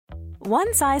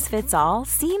One size fits all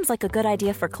seems like a good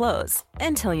idea for clothes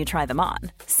until you try them on.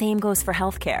 Same goes for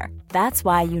healthcare. That's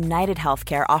why United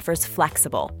Healthcare offers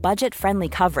flexible, budget-friendly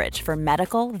coverage for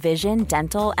medical, vision,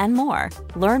 dental, and more.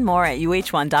 Learn more at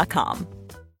uh1.com.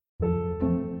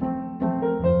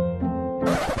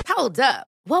 Hold up.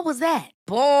 What was that?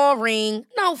 Boring.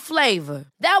 No flavor.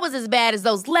 That was as bad as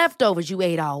those leftovers you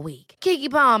ate all week.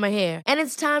 Keke Palmer here, and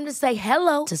it's time to say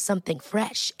hello to something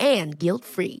fresh and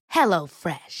guilt-free. Hello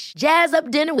Fresh. Jazz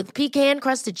up dinner with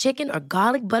pecan-crusted chicken or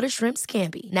garlic butter shrimp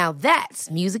scampi. Now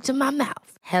that's music to my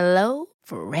mouth. Hello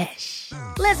Fresh.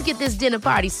 Let's get this dinner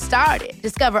party started.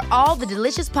 Discover all the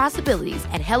delicious possibilities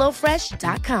at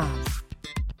hellofresh.com.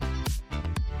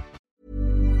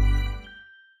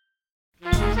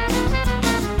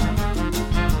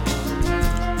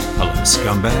 Hello,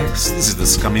 scumbags. This is the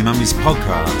Scummy Mummies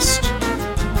podcast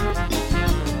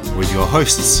with your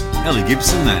hosts, Ellie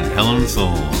Gibson and Helen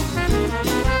Thorne.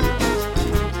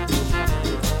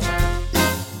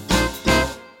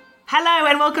 Hello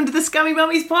and welcome to the Scummy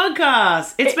Mummies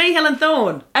podcast. It's me, Helen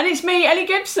Thorne. And it's me, Ellie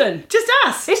Gibson. Just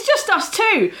us. It's just us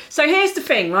too. So here's the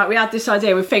thing, right? We had this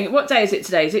idea. We're thinking, what day is it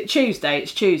today? Is it Tuesday?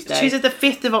 It's Tuesday. Tuesday the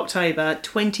 5th of October,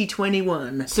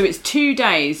 2021. So it's 2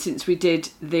 days since we did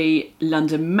the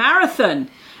London Marathon.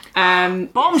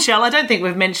 Bombshell, I don't think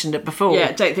we've mentioned it before.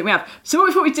 Yeah, don't think we have. So what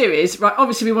we thought we'd do is, right,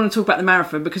 obviously we want to talk about the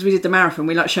marathon because we did the marathon.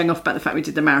 We like showing off about the fact we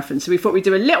did the marathon. So we thought we'd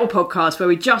do a little podcast where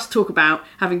we just talk about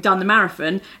having done the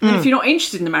marathon. And then if you're not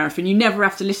interested in the marathon, you never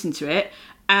have to listen to it.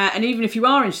 And even if you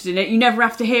are interested in it, you never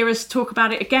have to hear us talk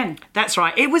about it again. That's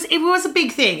right. It was a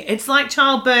big thing. It's like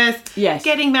childbirth, yes,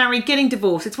 getting married, getting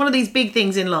divorced. It's one of these big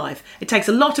things in life. It takes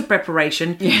a lot of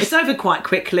preparation. Yes. It's over quite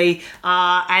quickly.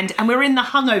 And we're in the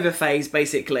hungover phase,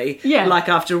 basically. Yeah. Like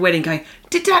after a wedding going,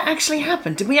 did that actually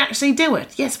happen? Did we actually do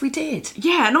it? Yes, we did.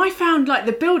 Yeah, and I found like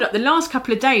the build-up, the last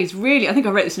couple of days, really, I think I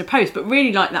wrote this in a post, but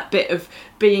really like that bit of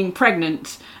being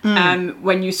pregnant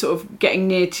when you're sort of getting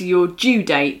near to your due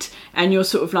date and you're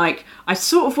sort of like, I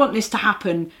sort of want this to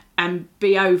happen and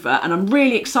be over, and I'm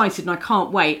really excited and I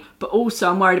can't wait, but also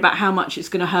I'm worried about how much it's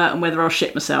going to hurt and whether I'll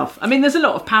shit myself. I mean, there's a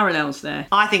lot of parallels there.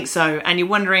 I think so. And you're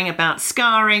wondering about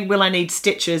scarring, will I need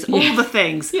stitches, all the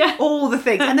things. Yeah. All the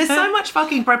things. And there's so much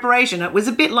fucking preparation. It was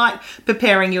a bit like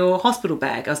preparing your hospital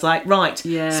bag. I was like, right,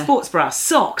 sports bra,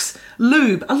 socks,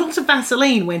 lube. A lot of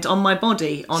Vaseline went on my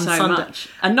body on so Sunday. Much.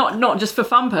 And not just for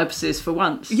fun purposes, for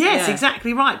once. Yes, Yeah.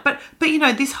 exactly right. But you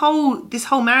know, this whole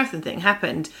marathon thing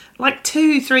happened like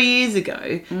 2-3 years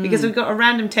ago because we got a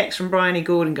random text from Bryony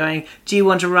Gordon going, do you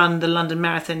want to run the London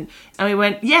Marathon? And we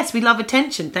went, yes, we love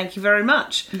attention. Thank you very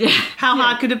much. Yeah. How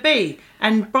hard could it be?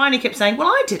 And Bryony kept saying, well,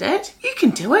 I did it. You can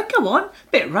do it. Go on.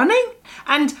 Bit running.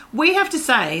 And we have to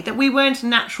say that we weren't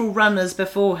natural runners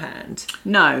beforehand.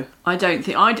 No, I don't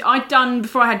think. I'd done,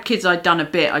 before I had kids, I'd done a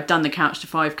bit. I'd done the Couch to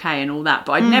 5K and all that,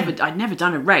 but I'd never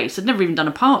done a race. I'd never even done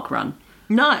a park run.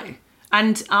 No.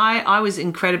 And I was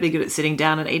incredibly good at sitting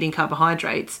down and eating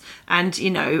carbohydrates. And, you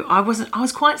know, I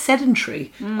was quite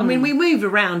sedentary. I mean, we move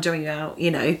around doing our, you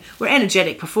know, we're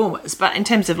energetic performers. But in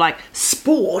terms of, like,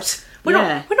 sport, we're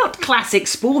not classic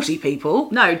sporty people.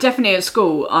 No, definitely at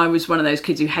school, I was one of those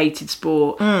kids who hated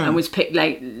sport and was picked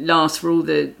last for all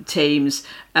the teams.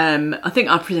 I think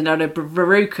I presented a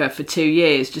Veruca for 2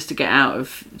 years just to get out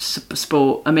of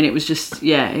sport. I mean, it was just,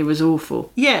 it was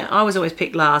awful. Yeah, I was always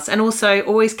picked last and also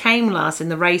always came last in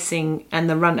the racing and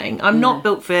the running. I'm not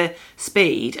built for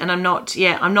speed and I'm not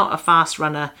a fast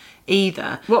runner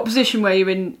either. What position were you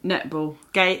in netball?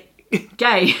 Gay.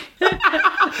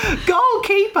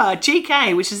 Goalkeeper,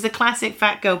 GK, which is the classic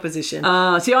fat girl position.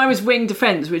 See, I was wing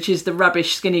defence, which is the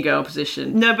rubbish skinny girl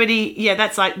position.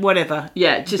 That's like whatever.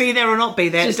 Yeah, just be there or not be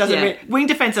there. It doesn't. Wing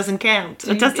defence doesn't count.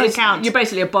 It doesn't count. You're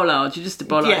basically a bollard. You're just a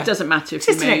bollard. Yeah. It doesn't matter if it's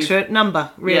just you move. an extra number,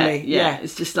 really. Yeah.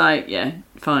 It's just like,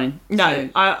 fine. No, So,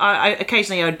 I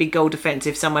occasionally I would be goal defence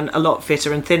if someone a lot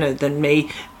fitter and thinner than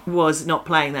me was not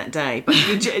playing that day. But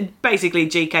basically,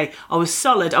 GK, I was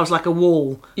solid. I was like a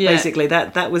wall. Yeah. Basically,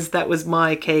 that was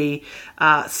my key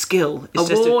skill.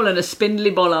 It's a wall and a spindly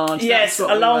bollard. Yes,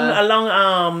 a long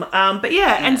arm. But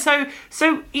and so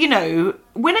you know,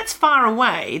 when it's far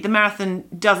away, the marathon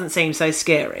doesn't seem so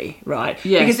scary, right?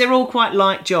 Yes. Because they're all quite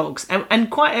light jogs.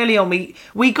 And quite early on,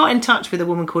 we got in touch with a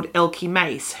woman called Elkie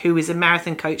Mace, who is a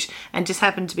marathon coach and just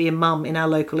happened to be a mum in our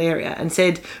local area, and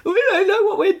said, we don't know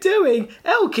what we're doing,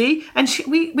 Elkie. And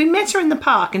we met her in the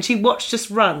park and she watched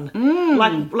us run.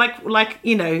 Like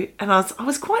you know, and I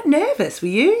was quite nervous. Were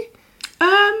you?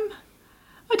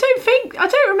 I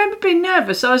don't remember being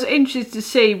nervous. I was interested to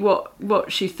see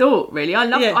what she thought. Really, I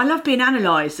love being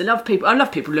analysed. I love people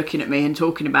looking at me and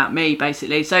talking about me.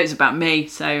 Basically, so it's about me.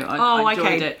 So I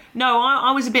enjoyed it. No,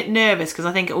 I was a bit nervous because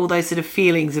I think all those sort of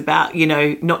feelings about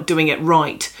not doing it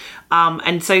right,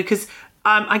 and so because.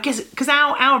 I guess because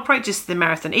our approaches to the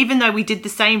marathon, even though we did the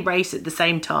same race at the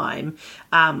same time,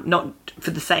 not for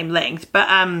the same length, but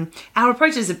our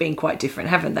approaches have been quite different,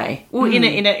 haven't they? Or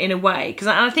in a way, because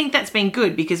I think that's been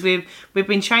good because we've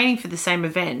been training for the same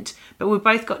event, but we've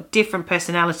both got different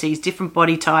personalities, different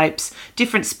body types,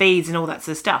 different speeds, and all that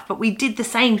sort of stuff. But we did the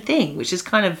same thing, which is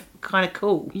kind of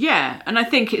cool. Yeah, and I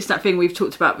think it's that thing we've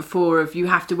talked about before of you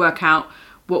have to work out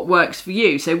what works for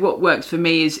you. So what works for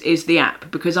me is the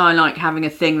app, because I like having a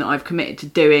thing that I've committed to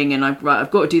doing, and I've got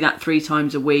to do that 3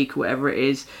 times a week or whatever it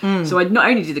is. So I not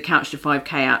only did the Couch to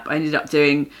 5k app, I ended up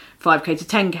doing 5k to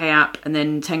 10k app, and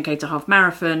then 10k to half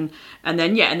marathon, and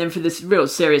then for this real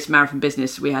serious marathon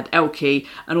business we had Elkie,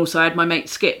 and also I had my mate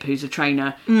Skip, who's a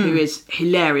trainer, who is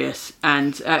hilarious,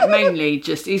 and mainly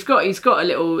just he's got a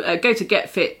little go to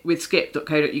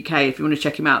getfitwithskip.co.uk if you want to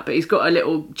check him out, but he's got a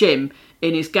little gym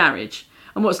in his garage.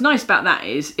 And what's nice about that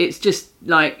is it's just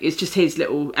his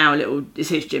little, it's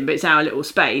his gym, but it's our little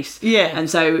space. Yeah. And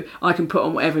so I can put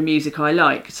on whatever music I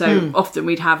like. So often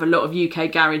we'd have a lot of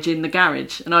UK garage in the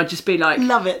garage, and I'd just be like,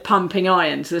 love it, pumping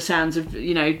iron to the sounds of,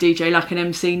 DJ Luck and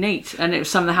MC Neat. And it was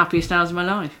some of the happiest hours of my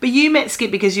life. But you met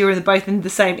Skip because you were both in the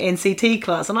same NCT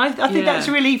class. And I think that's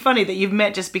really funny that you've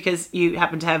met just because you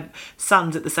happen to have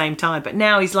sons at the same time. But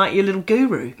now he's like your little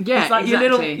guru. Yeah, he's like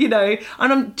exactly. your little,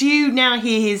 and do you now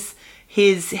hear his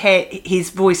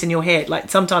voice in your head, like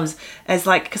sometimes as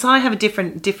like, because I have a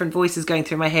different voices going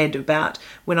through my head about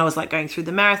when I was like going through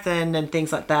the marathon and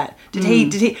things like that. Did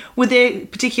he were there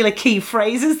particular key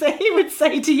phrases that he would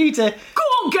say to you to go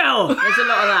on, girl? There's a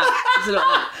lot of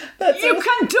that. You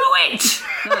can do it.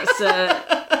 That's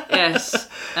yes.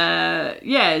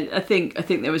 I think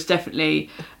there was definitely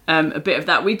a bit of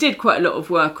that. We did quite a lot of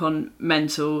work on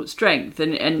mental strength,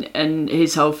 and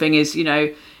his whole thing is,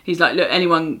 he's like, look,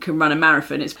 anyone can run a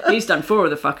marathon. He's done 4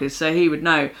 of the fuckers, so he would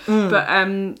know. But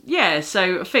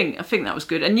so I think that was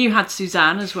good. And you had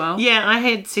Suzanne as well. Yeah, I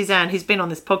had Suzanne, who's been on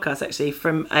this podcast actually,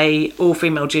 from a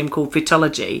all-female gym called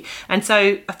Fitology. And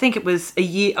so I think it was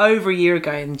over a year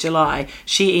ago in July,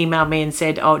 she emailed me and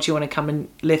said, oh, do you want to come and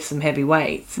lift some heavy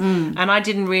weights? And I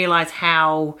didn't realise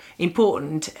how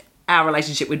important our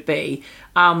relationship would be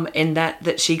in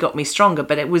that she got me stronger.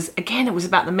 But it was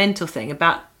about the mental thing,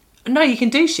 about, no, you can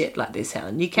do shit like this,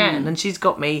 Helen. You can. And she's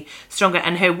got me stronger.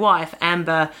 And her wife,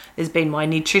 Amber, has been my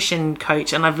nutrition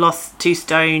coach. And I've lost 2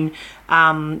 stone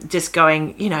just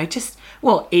going,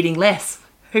 eating less.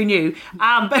 Who knew?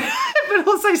 But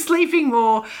also sleeping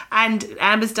more. And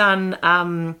Amber's done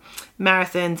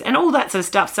marathons and all that sort of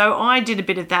stuff. So I did a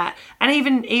bit of that. And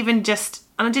even just...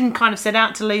 And I didn't kind of set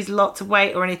out to lose lots of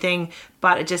weight or anything,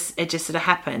 but it just sort of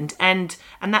happened. And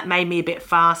that made me a bit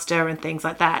faster and things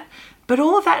like that. But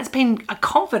all of that has been a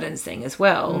confidence thing as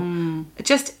well.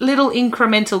 Just little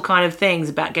incremental kind of things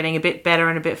about getting a bit better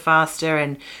and a bit faster,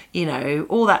 and,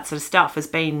 all that sort of stuff has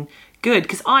been good,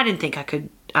 because I didn't think I could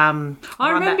I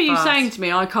remember you saying to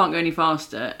me, I can't go any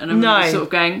faster. And I'm sort of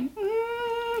going,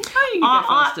 how you can go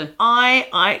faster?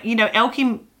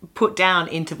 Elkie put down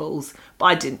intervals, but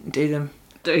I didn't do them.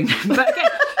 But again,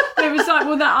 it was like,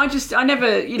 I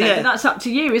never, that's up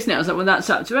to you, isn't it? I was like, well, that's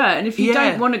up to her. And if you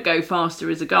don't want to go faster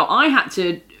as a goal,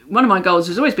 one of my goals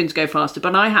has always been to go faster,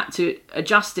 but I had to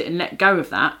adjust it and let go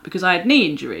of that because I had knee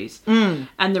injuries.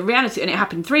 And the reality, and it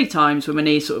happened 3 times when my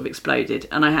knee sort of exploded,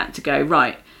 and I had to go,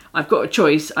 right, I've got a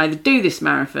choice, either do this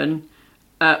marathon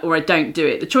or I don't do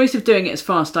it. The choice of doing it as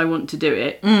fast I want to do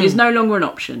it is no longer an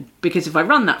option, because if I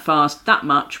run that fast, that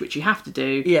much, which you have to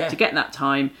do to get that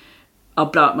time, I'll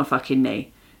blow up my fucking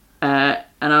knee. And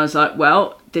I was like,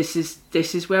 well, this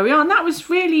is where we are. And that was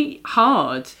really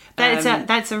hard.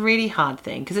 That's a really hard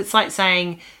thing, because it's like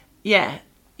saying,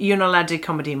 you're not allowed to do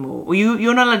comedy more, or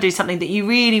you're not allowed to do something that you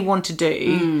really want to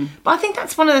do. But I think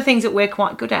that's one of the things that we're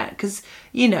quite good at, because,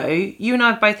 you and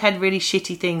I have both had really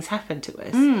shitty things happen to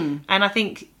us. And I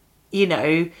think,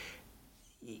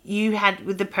 you had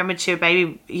with the premature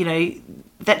baby,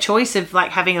 that choice of like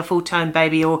having a full-term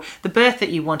baby, or the birth that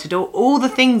you wanted, or all the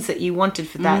things that you wanted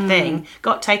for that thing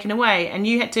got taken away, and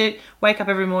you had to wake up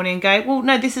every morning and go, well,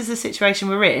 no, this is the situation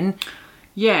we're in.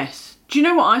 Yes. Do you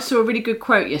know what? I saw a really good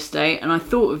quote yesterday, and I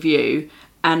thought of you,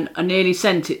 and I nearly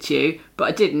sent it to you, but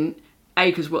I didn't.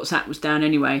 A, because WhatsApp was down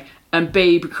anyway, and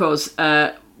B, because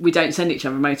we don't send each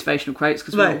other motivational quotes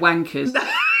because we're wankers.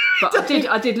 But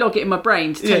I did log it in my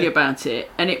brain to tell you about it,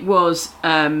 and it was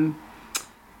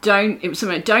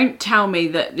Don't tell me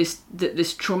that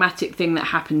this traumatic thing that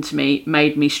happened to me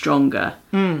made me stronger.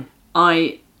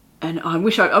 I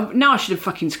wish now I should have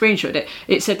fucking screenshotted it.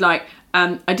 It said like,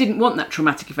 I didn't want that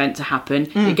traumatic event to happen.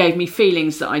 It gave me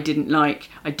feelings that I didn't like.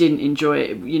 I didn't enjoy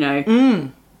it. You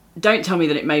know. Don't tell me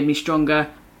that it made me stronger.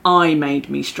 I made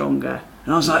me stronger.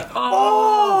 And I was like,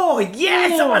 Oh,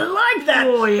 yes, I like that.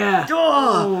 oh yeah.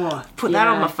 Put that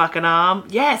on my fucking arm.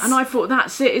 Yes. And I thought,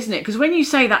 that's it, isn't it? Because when you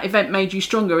say that event made you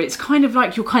stronger, it's kind of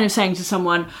like you're kind of saying to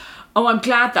someone, oh, I'm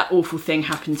glad that awful thing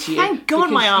happened to you. Thank God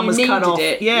because my arm was cut off.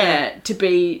 It, yeah, to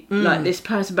be like this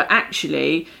person. But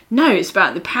actually, no, it's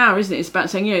about the power, isn't it? It's about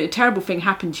saying, you know, a terrible thing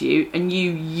happened to you and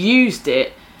you used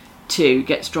it to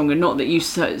get stronger, not that you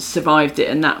survived it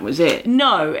and that was it.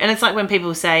 No, and it's like when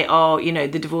people say, oh, you know,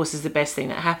 the divorce is the best thing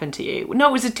that happened to you. No,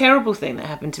 it was a terrible thing that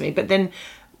happened to me. But then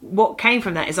what came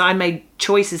from that is I made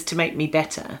choices to make me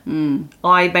better.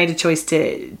 I made a choice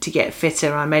to get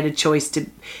fitter. I made a choice to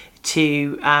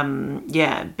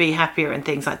be happier and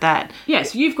things like that.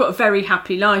 Yes, you've got a very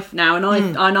happy life now, and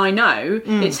I know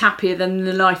it's happier than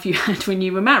the life you had when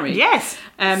you were married. Yes,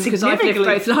 because I've lived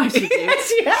both lives with you.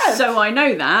 Yes, you have. So I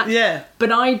know that. Yeah,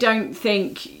 but I don't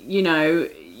think, you know,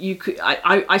 you could.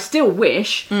 I still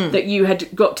wish that you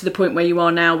had got to the point where you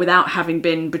are now without having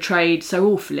been betrayed so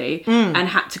awfully and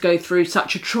had to go through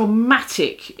such a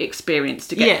traumatic experience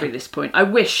to get through this point. I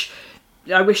wish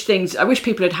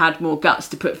people had had more guts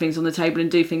to put things on the table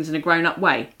and do things in a grown-up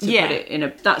way. Put it in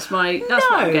a. That's what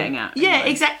I'm getting at. Yeah,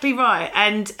 anyway. exactly right.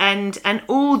 And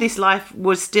all this life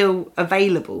was still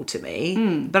available to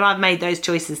me, but I've made those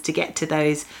choices to get to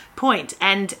those points.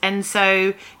 And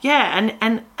so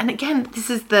and again, this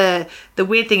is the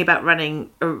weird thing about running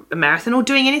a marathon or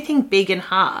doing anything big and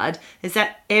hard is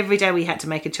that every day we had to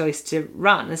make a choice to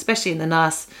run, especially in the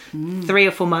last 3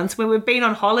 or 4 months where we've been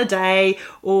on holiday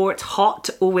or it's hot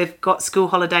or we've got school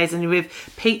holidays and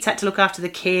Pete's had to look after the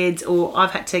kids or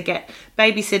I've had to get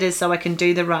babysitters so I can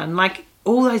do the run. Like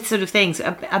all those sort of things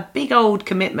are big old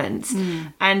commitments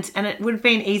and it would have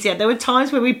been easier. There were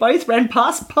times where we both ran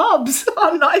past pubs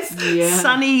on nice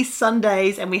sunny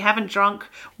Sundays and we haven't drunk.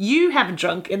 You haven't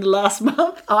drunk in the last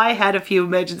month. I had a few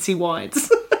emergency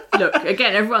wines. Look,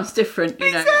 again, everyone's different.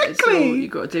 You know, exactly. It's all,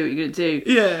 you've got to do what you're going to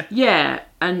do. Yeah. Yeah,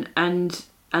 and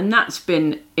that's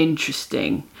been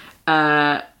interesting.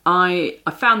 I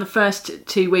found the first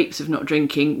 2 weeks of not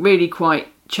drinking really quite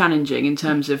challenging in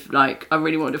terms of like I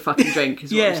really wanted to fucking drink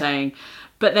is what I'm saying.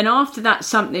 But then after that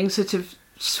something sort of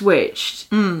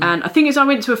switched and I think as I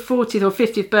went to a 40th or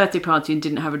 50th birthday party and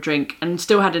didn't have a drink and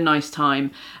still had a nice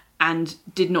time and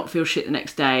did not feel shit the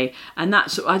next day, and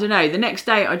that's, I don't know, the next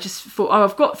day I just thought, oh,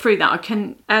 I've got through that, I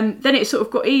can, and then it sort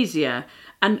of got easier.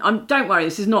 And don't worry,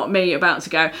 this is not me about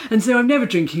to go, and so I'm never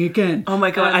drinking again. Oh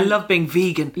my God, I love being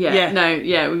vegan.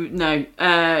 No,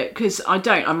 because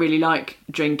I really like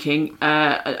drinking.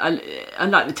 I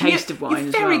like the taste of wine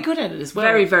as well. You're very good at it as well.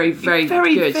 Very, very, very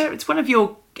good. It's one of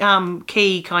your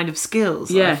key kind of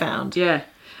skills I found. Yeah.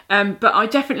 But I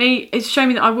definitely, it's shown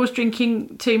me that I was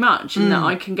drinking too much and that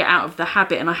I can get out of the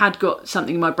habit. And I had got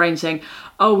something in my brain saying,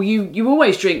 oh, you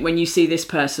always drink when you see this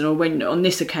person or when on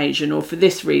this occasion or for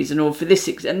this reason or for this.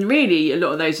 And really, a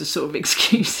lot of those are sort of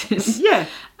excuses. Yeah.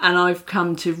 And I've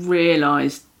come to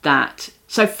realise that.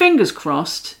 So fingers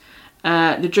crossed,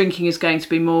 the drinking is going to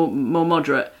be more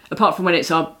moderate. Apart from when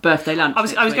it's our birthday lunch.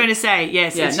 I was going to say,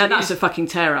 yes. Yeah, no, that's a fucking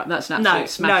tear up. That's an absolute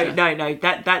smasher. No.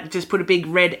 That just put a big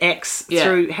red X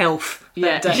through health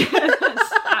that day.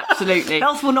 Absolutely.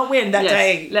 Health will not win that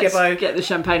day. Let's Gibbo. get the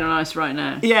champagne on ice right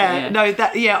now.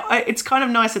 It's kind of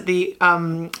nice that the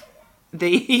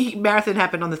marathon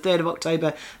happened on the 3rd of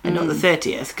October and not the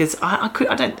 30th because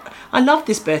I love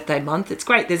this birthday month. It's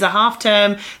great. There's a half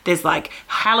term. There's like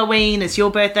Halloween. It's your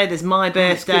birthday. There's my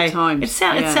birthday. It's good times.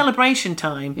 It's celebration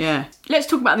time. Yeah. Let's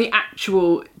talk about the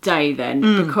actual day then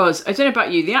because I don't know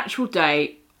about you, the actual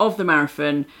day of the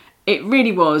marathon, it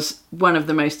really was one of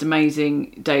the most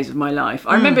amazing days of my life.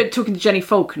 I remember talking to Jenny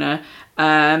Faulkner,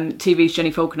 TV's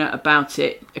Jenny Faulkner, about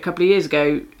it a couple of years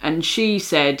ago, and she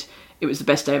said it was the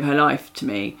best day of her life to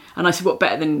me. And I said, what,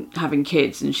 better than having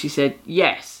kids? And she said,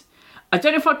 yes. I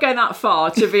don't know if I'd go that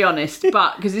far, to be honest,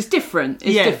 but because it's different.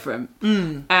 It's different.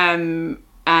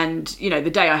 And, you know, the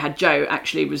day I had Joe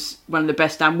actually was one of the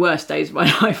best and worst days of my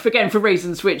life, again, for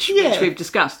reasons which we've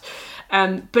discussed.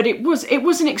 But it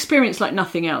was an experience like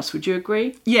nothing else. Would you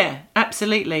agree? Yeah,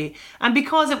 absolutely. And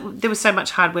because there was so much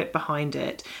hard work behind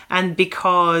it, and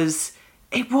because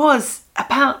it was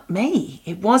about me.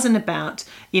 It wasn't about,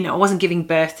 I wasn't giving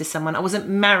birth to someone. I wasn't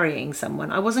marrying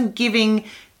someone. I wasn't giving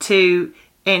to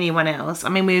anyone else. I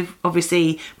mean, we've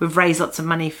raised lots of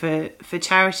money for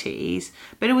charities,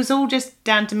 but it was all just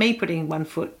down to me putting one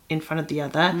foot in front of the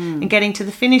other and getting to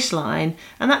the finish line.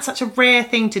 And that's such a rare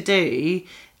thing to do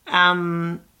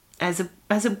as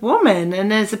a woman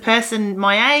and as a person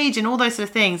my age and all those sort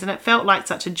of things. And it felt like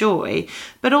such a joy.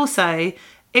 But also,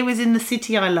 it was in the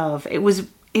city I love. It was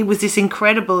this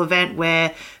incredible event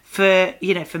where for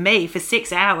me, for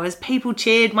 6 hours, people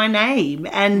cheered my name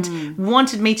and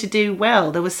wanted me to do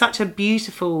well. There was such a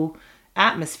beautiful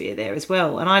atmosphere there as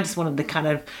well. And I just wanted to kind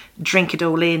of drink it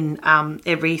all in,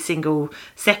 every single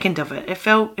second of it. It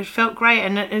felt great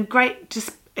and great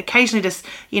just occasionally just,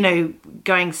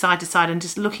 going side to side and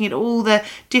just looking at all the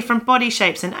different body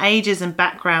shapes and ages and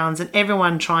backgrounds and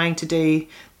everyone trying to do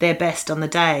their best on the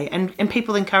day and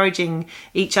people encouraging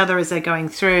each other as they're going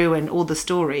through and all the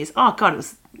stories. Oh God,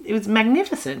 it was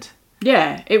magnificent.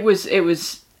 Yeah, it was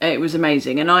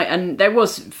amazing, and there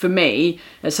was, for me,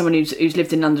 as someone who's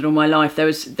lived in London all my life, there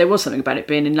was something about it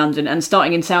being in London and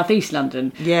starting in South East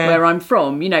London, where I'm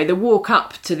from. The walk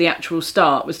up to the actual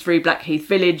start was through Blackheath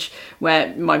Village,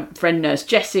 where my friend Nurse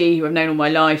Jessie, who I've known all my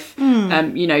life,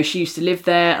 she used to live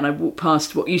there, and I walked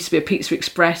past what used to be a Pizza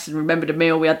Express and remembered a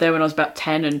meal we had there when I was about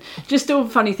 10, and just all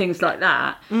funny things like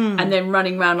that. And then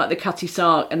running around like the Cutty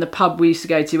Sark and the pub we used to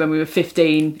go to when we were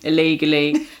 15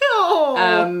 illegally.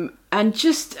 And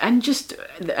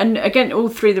again, all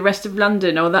through the rest of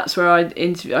London. Or that's where I had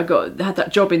that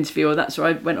job interview, or that's where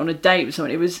I went on a date with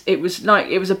someone. It was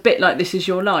a bit like This Is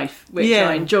Your Life, which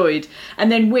I enjoyed. And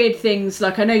then weird things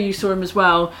like, I know you saw him as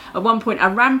well. At one point, I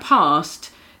ran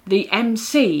past the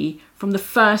MC from the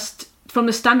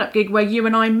stand-up gig where you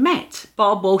and I met.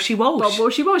 Bob Walshy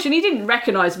Walsh. And he didn't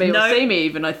recognise me or see me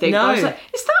even, I think. No. I was like,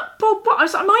 is that Bob? I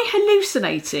was like, am I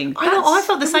hallucinating? I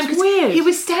felt the same, because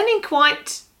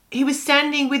he was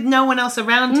standing with no one else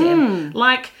around him,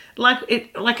 like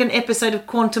an episode of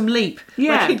Quantum Leap.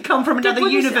 Yeah, like he'd come from another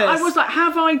universe. I was like,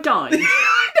 have I died?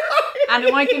 And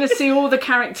am I going to see all the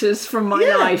characters from my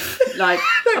life? Like,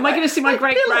 am I going to see my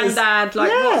great granddad? Like,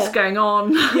 what's going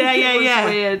on? Yeah.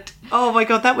 Weird. Oh my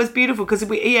God, that was beautiful, because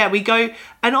we go,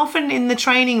 and often in the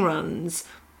training runs,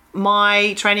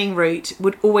 my training route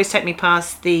would always take me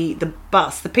past the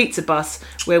pizza bus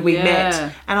where we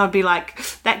met, and I'd be like,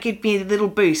 that gave me a little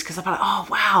boost, because I'd be like, oh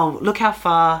wow, look how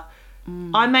far.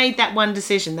 I made that one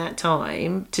decision that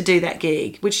time to do that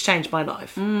gig, which changed my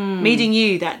life. Meeting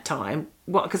you that time,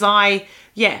 because I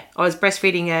was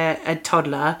breastfeeding a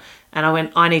toddler, and I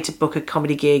went, I need to book a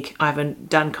comedy gig. I haven't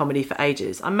done comedy for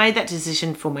ages. I made that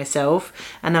decision for myself,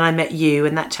 and then I met you,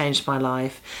 and that changed my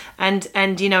life. And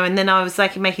then I was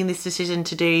like making this decision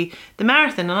to do the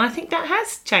marathon, and I think that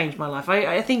has changed my life.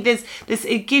 I think there's this.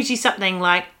 It gives you something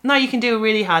like, no, you can do a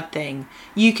really hard thing.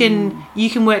 You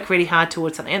can work really hard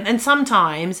towards something, and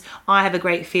sometimes I have a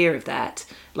great fear of that.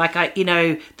 Like that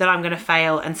I'm going to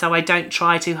fail, and so I don't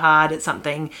try too hard at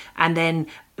something, and then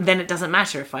it doesn't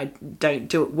matter if I don't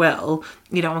do it well.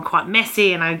 I'm quite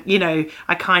messy, and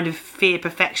I kind of fear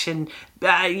perfection,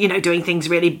 doing things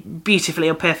really beautifully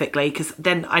or perfectly, because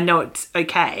then I know it's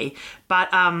okay. But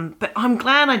I'm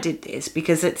glad I did this,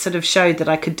 because it sort of showed that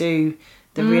I could do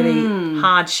the really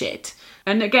hard shit.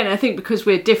 And again, I think because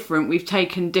we're different, we've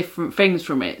taken different things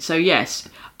from it. So yes,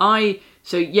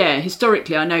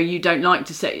 historically, I know you don't like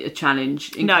to set a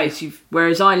challenge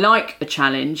whereas I like a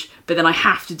challenge, but then I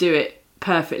have to do it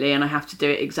perfectly, and I have to do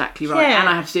it exactly right, and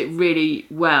I have to do it really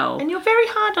well. And you're very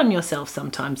hard on yourself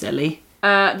sometimes, Ellie.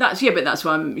 That's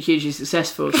why I'm hugely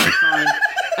successful, so fine.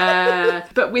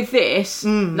 But with this,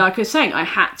 like I was saying, I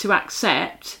had to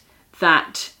accept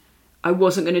that I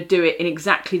wasn't going to do it in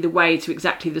exactly the way, to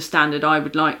exactly the standard I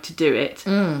would like to do it.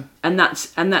 And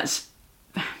that's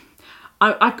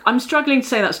I'm struggling to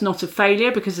say that's not a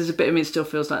failure, because there's a bit of me that still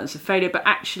feels like it's a failure, but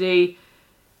actually,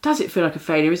 does it feel like a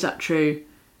failure? Is that true?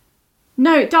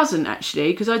 No, it doesn't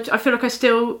actually, because I feel like I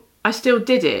still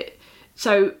did it.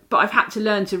 So, but I've had to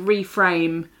learn to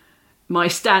reframe my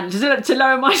standards, to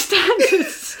lower my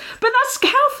standards. But that's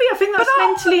healthy. I think that's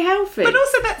mentally healthy. But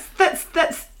also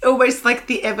that's almost like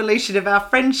the evolution of our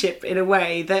friendship, in a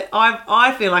way that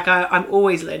I feel like I'm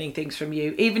always learning things from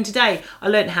you. Even today, I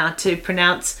learned how to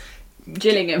pronounce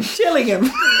Gillingham.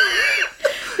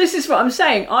 This is what I'm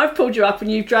saying. I've pulled you up and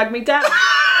you've dragged me down.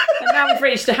 And now we've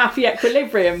reached a happy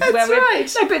equilibrium. That's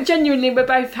right. No, but genuinely, we're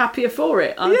both happier for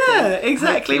it. I think,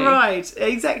 exactly right.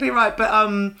 Exactly right. But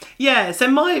so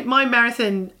my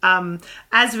marathon,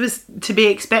 as was to be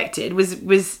expected,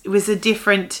 was a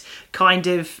different kind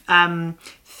of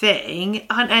thing,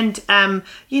 and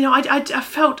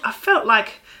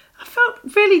I felt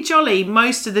really jolly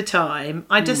most of the time.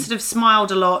 I just sort of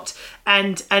smiled a lot,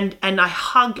 and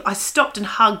I stopped and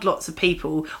hugged lots of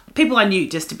people I knew,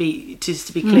 just to be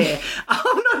clear.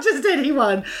 Not just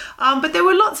anyone. But there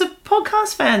were lots of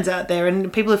podcast fans out there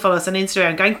and people who follow us on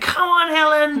Instagram going, come on,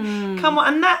 Helen, come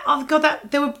on. And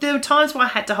there were times where I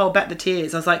had to hold back the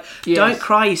tears. I was like, don't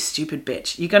cry, you stupid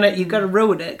bitch. You're gonna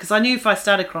ruin it. Because I knew if I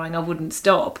started crying, I wouldn't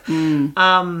stop.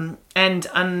 And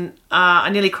I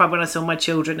nearly cried when I saw my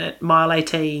children at mile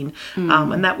 18,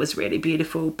 and that was really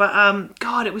beautiful. But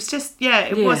God, it was just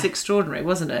was extraordinary,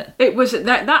 wasn't it? It was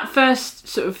that first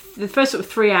sort of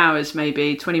 3 hours,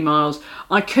 maybe 20 miles.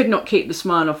 I could not keep the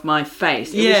smile off my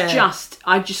face. It was just,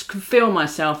 I just could feel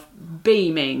myself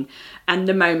beaming. And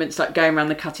the moments like going around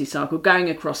the Cutty Circle, going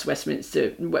across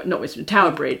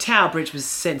Tower Bridge. Tower Bridge was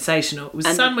sensational.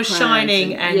 The sun was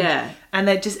shining, and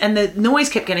the noise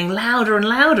kept getting louder and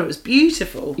louder. It was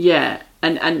beautiful. Yeah,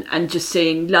 and just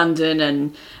seeing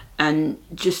London and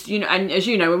just, you know, and as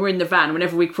you know, when we're in the van,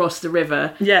 whenever we cross the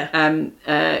river, we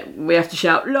have to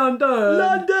shout London,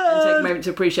 and take a moment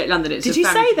to appreciate London. It's did you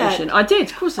say tradition. that? I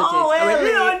did, of course I did. Oh, I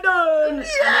went, London.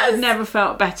 Yes! And I've never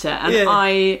felt better,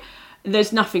 and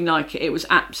there's nothing like it. It was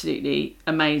absolutely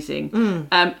amazing.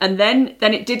 And then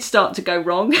it did start to go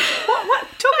wrong. What?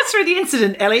 Talk us through the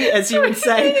incident, Ellie, as you would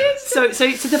say. So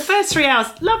the first 3 hours,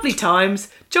 lovely times,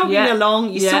 jogging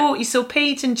along. You saw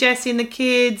Pete and Jessie and the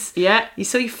kids. Yeah. You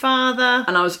saw your father.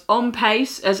 And I was on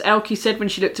pace, as Elkie said when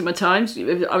she looked at my times.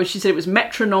 She said it was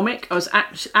metronomic. I was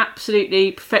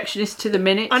absolutely perfectionist to the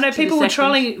minute. I know people were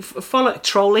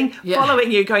following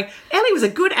you, going, Ellie was a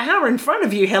good hour in front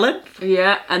of you, Helen.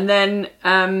 Yeah, and then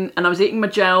and I was eating my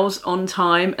gels on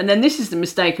time. And then this is the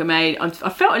mistake I made. I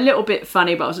felt a little bit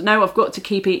funny, but I was like, no, I've got to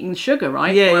keep eating sugar,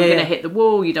 right? Yeah, or I'm going to hit the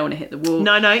wall. You don't want to hit the wall.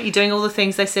 No, you're doing all the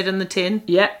things they said in the tin.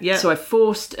 Yeah. So I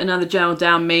forced another gel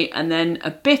down me, and then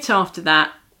a bit after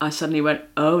that, I suddenly went,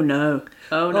 oh no.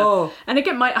 And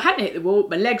again, I hadn't hit the wall.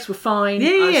 My legs were fine.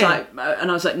 I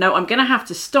was like, no, I'm going to have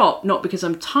to stop, not because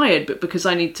I'm tired, but because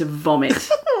I need to vomit.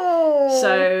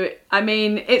 So, I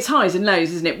mean, it's highs and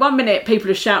lows, isn't it? 1 minute,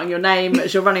 people are shouting your name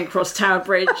as you're running across Tower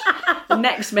Bridge. The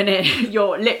next minute,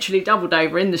 you're literally doubled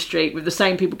over in the street with the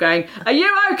same people going, are you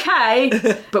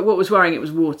okay? But what was worrying, it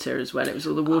was water as well. It was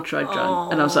all the water I'd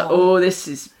drunk. And I was like, oh, this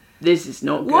is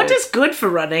not good. Water's good for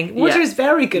running. Water is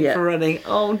very good for running.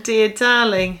 Oh, dear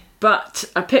darling. But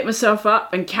I picked myself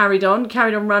up and carried on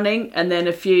running. And then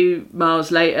a few miles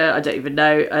later, I don't even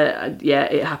know,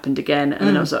 it happened again. And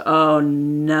then I was like, oh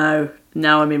no,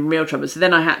 now I'm in real trouble. So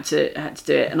then I had to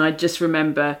do it. And I just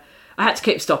remember I had to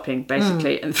keep stopping,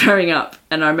 basically, and throwing up.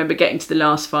 And I remember getting to the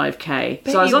last 5K.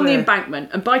 So I was on the embankment.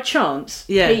 And by chance,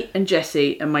 Pete and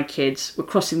Jessie and my kids were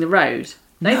crossing the road.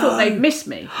 They thought they'd missed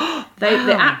me.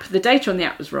 The data on the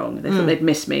app was wrong. They thought they'd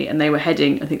missed me. And they were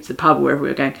heading, I think, to the pub or wherever we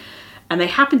were going. And they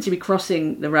happened to be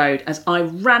crossing the road as I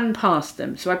ran past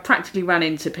them. So I practically ran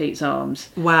into Pete's arms.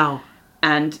 Wow.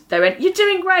 And they went, you're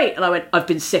doing great. And I went, I've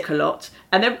been sick a lot.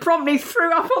 And then promptly threw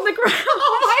up on the ground.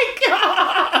 Oh my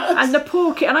God. And the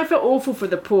poor kid, and I felt awful for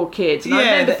the poor kids. And I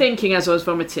remember thinking as I was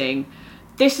vomiting,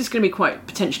 this is going to be quite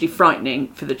potentially frightening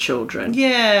for the children.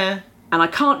 Yeah. And I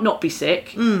can't not be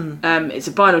sick. It's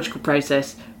a biological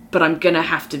process. But I'm going to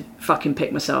have to fucking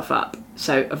pick myself up.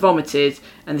 So I vomited,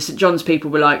 and the St John's people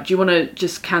were like, do you want to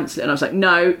just cancel it? And I was like,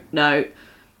 no. And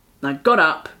I got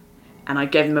up, and I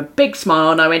gave them a big smile,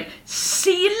 and I went,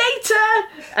 see you later,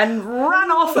 and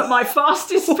ran off at my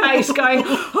fastest pace, going,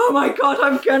 oh my God,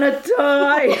 I'm going to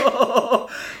die.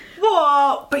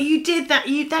 What? But you did that.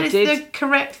 That is the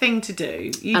correct thing to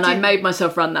do. I made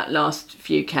myself run that last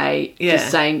few K,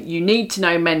 just saying, you need to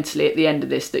know mentally at the end of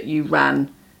this that you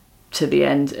ran to the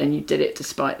end, and you did it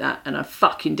despite that, and I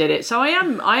fucking did it. So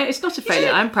it's not a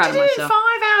failure. I'm proud of myself. You did it 5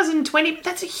 hours and 20.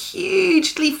 That's a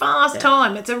hugely fast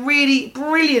time. It's a really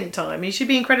brilliant time. You should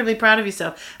be incredibly proud of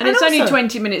yourself. And it's also only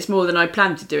 20 minutes more than I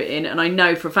planned to do it in, and I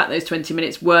know for a fact those 20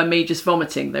 minutes were me just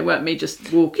vomiting. They weren't me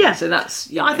just walking. Yeah. So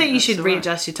that's. I think you should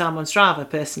readjust your time on Strava,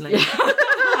 personally.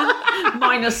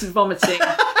 Minus vomiting.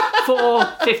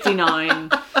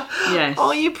 4:59. Yes.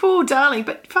 Oh, you poor darling.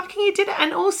 But fucking you did it.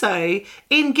 And also,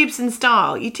 in Gibson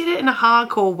style, you did it in a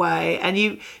hardcore way. And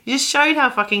you just showed how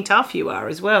fucking tough you are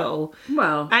as well.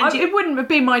 Well, it wouldn't have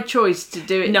been my choice to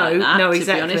do it like that, no,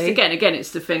 exactly. To be honest. Again,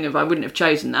 it's the thing of I wouldn't have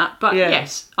chosen that. But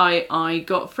yes, I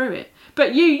got through it.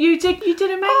 But you did amazing.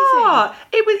 Oh,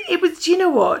 it was, do you know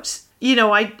what? You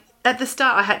know, at the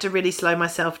start I had to really slow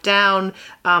myself down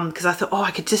because I thought,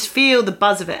 I could just feel the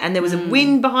buzz of it, and there was a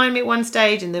wind behind me at one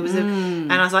stage, and there was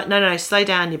and I was like, no, slow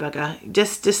down, you bugger,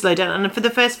 just slow down. And for the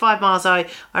first 5 miles I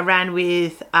ran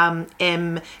with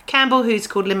M Campbell, who's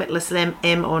called Limitless M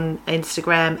on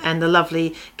Instagram, and the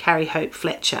lovely Carrie Hope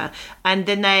Fletcher, and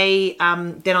then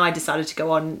then I decided to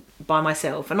go on by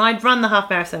myself, and I'd run the half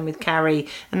marathon with Carrie,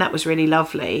 and that was really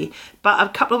lovely. But a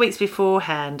couple of weeks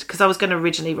beforehand, because I was going to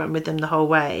originally run with them the whole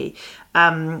way,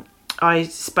 I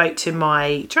spoke to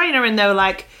my trainer, and they were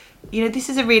like, this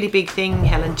is a really big thing,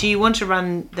 Helen. Do you want to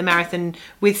run the marathon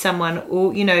with someone,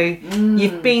 or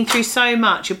you've been through so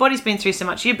much, your body's been through so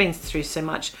much, you've been through so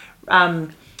much,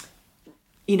 run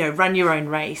your own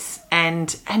race.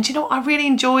 And I really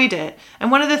enjoyed it. And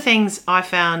one of the things I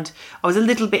found, I was a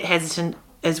little bit hesitant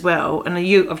as well, and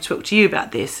I've talked to you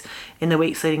about this in the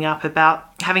weeks leading up,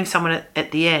 about having someone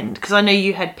at the end, because I know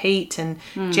you had Pete and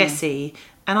Jessie,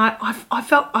 and I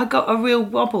felt I got a real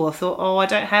wobble. I thought, I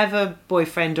don't have a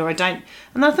boyfriend, or I don't,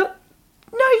 and I thought,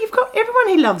 no, you've got everyone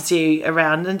who loves you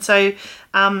around. And so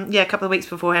a couple of weeks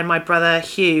beforehand, my brother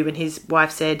Hugh and his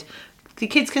wife said, the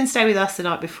kids can stay with us the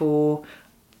night before,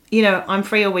 I'm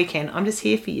free all weekend, I'm just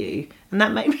here for you. And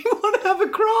that made me want to have a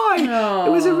cry. Aww.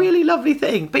 It was a really lovely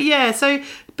thing. But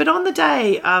but on the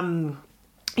day,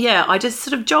 I just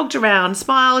sort of jogged around,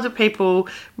 smiled at people,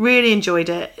 really enjoyed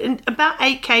it. And about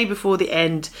 8K before the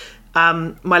end,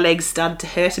 my legs started to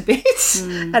hurt a bit.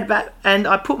 And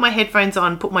I put my headphones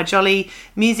on, put my jolly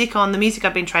music on, the music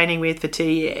I've been training with for 2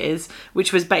 years,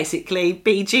 which was basically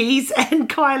Bee Gees and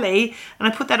Kylie. And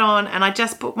I put that on, and I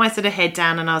just put my sort of head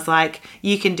down, and I was like,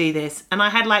 you can do this. And I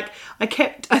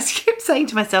kept saying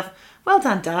to myself, well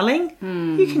done, darling.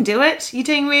 You can do it. You're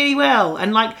doing really well.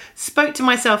 And spoke to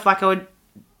myself like I would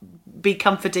be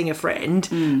comforting a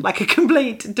friend, like a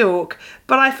complete dork.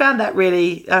 But I found that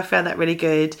really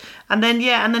good. And then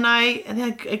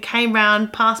I came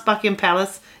round past Buckingham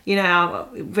Palace. How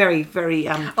very, very.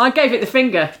 I gave it the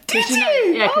finger. Did you?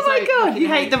 Yeah. Oh my God! You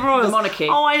hate the royals, the monarchy.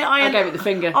 I gave it the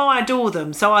finger. Oh, I adore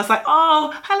them. So I was like,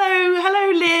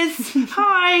 hello, Liz.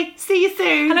 Hi, see you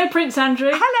soon. Hello, Prince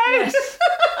Andrew. Hello. Yes.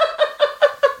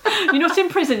 You're not in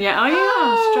prison yet, are you?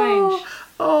 Oh, strange.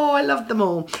 Oh, I love them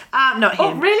all. Not him.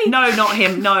 Oh, really? No, not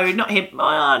him. No, not him.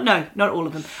 No, not all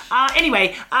of them.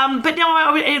 Anyway, but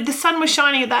no, the sun was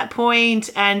shining at that point,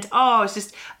 and it's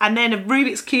just, and then a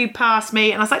Rubik's Cube passed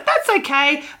me, and I was like, that's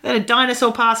okay. Then a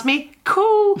dinosaur passed me.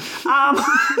 Cool.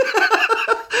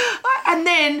 And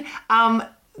then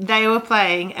they were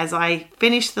playing as I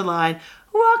finished the line,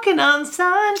 walking on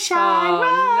sunshine road.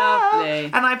 Lovely.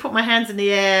 And I put my hands in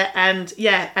the air, and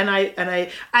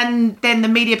then the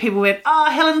media people went,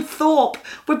 Helen Thorpe,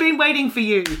 we've been waiting for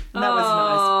you. And that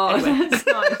was nice. Anyway. That's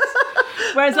nice.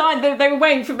 Whereas they were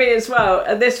waiting for me as well,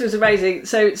 and this was amazing.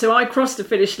 So I crossed the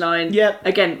finish line. Yep.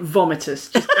 Again,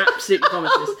 vomitous, just absolutely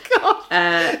vomitous. Oh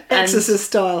God. Exorcist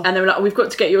style. And they were like, we've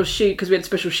got to get your shoe, because we had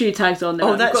special shoe tags on. That's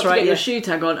right. We've got to get your shoe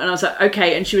tag on. And I was like,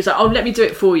 okay. And she was like, let me do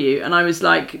it for you. And I was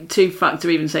like, too fucked to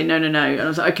even say no. And I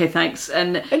was like, okay, thanks.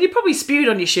 And you probably spewed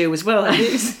on your shoe as well.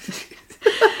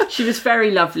 She was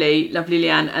very lovely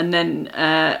Leanne.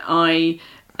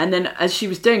 And then as she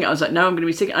was doing it, I was like, no, I'm going to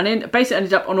be sick. And I basically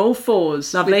ended up on all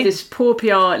fours. Lovely. With this poor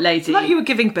PR lady. Like you were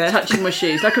giving birth. Touching my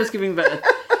shoes, like I was giving birth.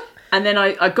 And then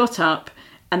I got up,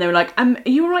 and they were like, are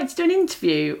you all right to do an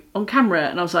interview on camera?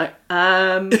 And I was like,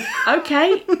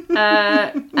 okay.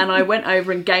 And I went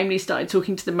over and gamely started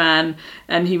talking to the man,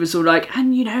 and he was all like,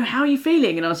 and how are you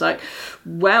feeling? And I was like,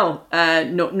 well,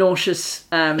 not nauseous,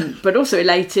 but also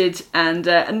elated. And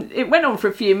it went on for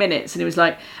a few minutes, and he was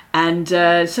like, and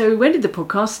so when did the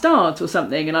podcast start or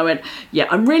something? And I went, yeah,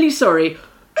 I'm really sorry.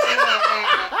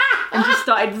 And just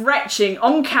started retching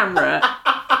on camera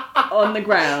on the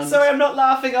ground. Sorry, I'm not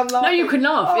laughing, I'm laughing. No, you can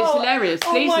laugh. It's hilarious.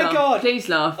 Please laugh. God. Please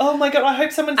laugh. Oh my God, I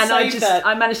hope someone saved that.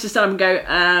 I managed to stand up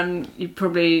and go, you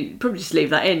probably just leave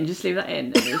that in. Just leave that in.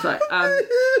 And he was like, I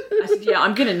said, yeah,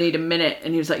 I'm going to need a minute.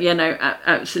 And he was like, yeah, no,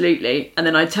 absolutely. And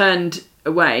then I turned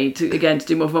away to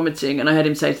do more vomiting, and I heard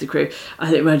him say to the crew, I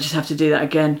think we'll just have to do that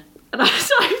again. And I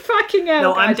was like, fucking hell.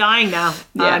 No, guys. I'm dying now.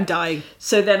 Yeah. I'm dying.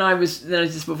 So then I just,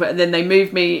 and then they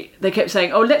moved me, they kept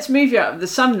saying, let's move you out of the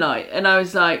sunlight. And I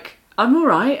was like, I'm all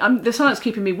right. The sunlight's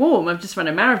keeping me warm. I've just run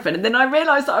a marathon. And then I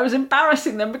realised that I was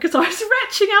embarrassing them because I was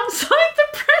retching outside the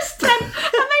press tent, and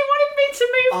they wanted me to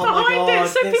move behind it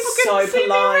so people couldn't see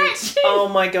me retching. Oh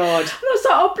my God. And I was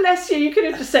like, oh, bless you. You could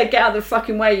have just said, get out of the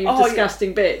fucking way, you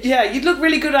disgusting bitch. Yeah, you'd look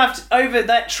really good over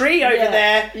that tree over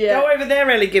there. Yeah. Go over there,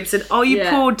 Ellie Gibson. Oh, you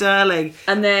poor darling.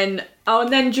 And then Oh, and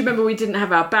then do you remember we didn't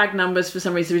have our bag numbers for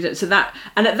some reason?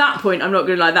 And at that point, I'm not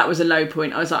going to lie, that was a low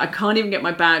point. I was like, I can't even get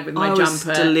my bag with my jumper. I was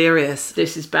delirious.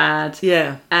 This is bad.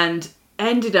 Yeah. And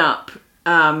ended up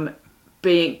ended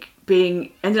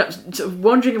up sort of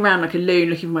wandering around like a loon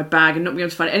looking for my bag and not being able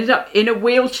to find it. Ended up in a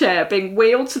wheelchair being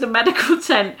wheeled to the medical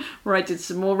tent where I did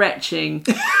some more retching.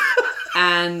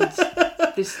 And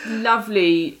this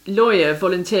lovely lawyer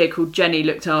volunteer called Jenny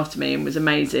looked after me and was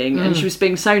amazing. And she was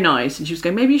being so nice, and she was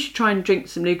going, maybe you should try and drink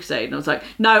some Lucozade. And I was like,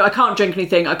 no, I can't drink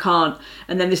anything, I can't.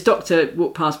 And then this doctor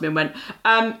walked past me and went,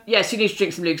 yes, you need to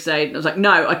drink some Lucozade. And I was like,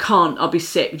 no, I can't, I'll be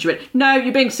sick. And she went, no,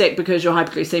 you're being sick because you're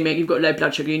hypoglycemic, you've got low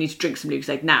blood sugar, you need to drink some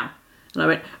Lucozade now. And I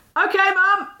went, okay,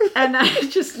 Mum.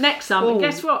 And just next time, and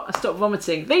guess what? I stopped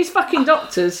vomiting. These fucking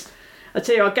doctors... I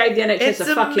tell you, I gave the NHS it's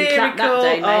a fucking miracle. clap that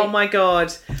day, mate. Oh my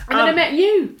God. And then I met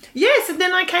you. Yes, and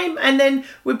then I came, and then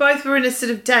we both were in a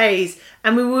sort of daze,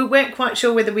 and we weren't quite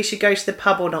sure whether we should go to the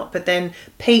pub or not. But then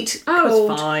Pete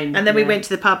called, it's fine. and then we went to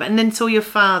the pub, and then saw your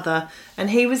father, and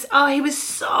he was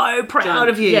so proud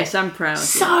of you. Yes, I'm proud.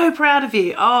 So proud of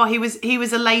you. Oh, he was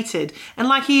elated, and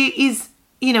like he is.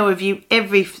 You know, of you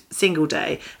every single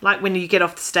day. Like when you get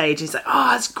off the stage, he's like,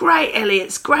 oh, it's great, Ellie,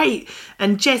 it's great.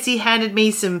 And Jessie handed me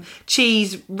some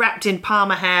cheese wrapped in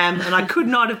Parma ham, and I could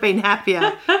not have been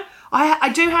happier.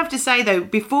 I do have to say, though,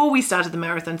 before we started the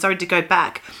marathon, sorry to go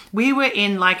back, we were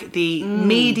in, like, the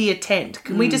media tent.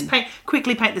 Can we just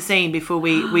quickly paint the scene before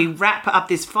we wrap up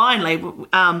this finally?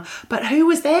 But who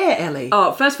was there, Ellie?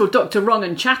 Oh, first of all, Dr.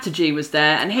 Rongan Chatterjee was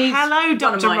there, and he's Hello,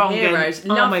 Dr. one of my Rongan. heroes.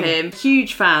 Love him.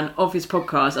 Huge fan of his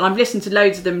podcast, and I've listened to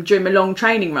loads of them during my long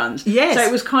training runs. Yes. So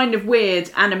it was kind of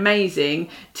weird and amazing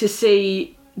to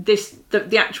see...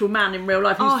 the actual man in real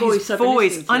life, whose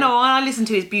voice. I know. I listened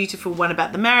to his beautiful one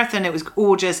about the marathon. It was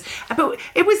gorgeous, but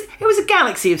it was a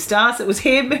galaxy of stars. It was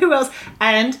him. Who else?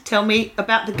 And tell me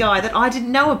about the guy that I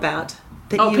didn't know about.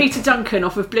 Peter Duncan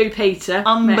off of Blue Peter.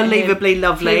 Unbelievably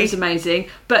lovely. He was amazing.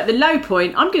 But the low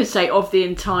point, I'm going to say, of the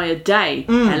entire day,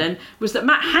 Helen, was that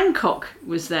Matt Hancock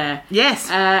was there. Yes.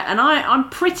 And I'm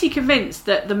pretty convinced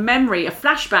that the memory, a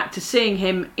flashback to seeing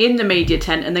him in the media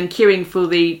tent and then queuing for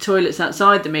the toilets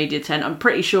outside the media tent, I'm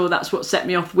pretty sure that's what set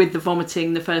me off with the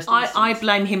vomiting the first instance. I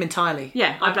blame him entirely.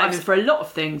 Yeah, I blame him for a lot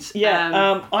of things.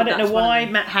 Yeah, I don't know why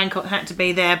Matt Hancock had to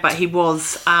be there, but he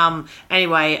was.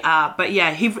 Anyway, but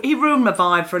yeah, he ruined my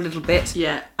vibe for a little bit.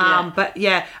 Yeah. But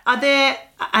yeah, are there...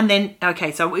 And then,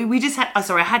 okay, so we just had... Oh,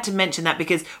 sorry, I had to mention that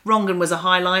because Rongan was a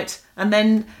highlight, and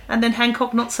then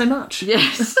Hancock not so much.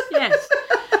 Yes, yes.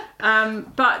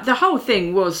 But the whole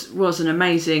thing was an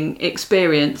amazing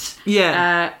experience.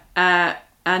 Yeah.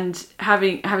 And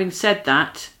having said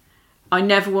that, I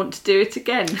never want to do it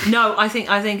again. No, I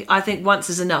think once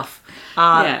is enough.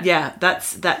 Yeah,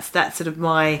 that's sort of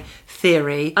my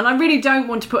theory. And I really don't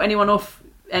want to put anyone off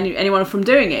from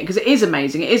doing it because it is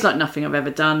amazing. It is like nothing I've ever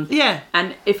done. Yeah.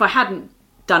 And if I hadn't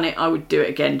done it, I would do it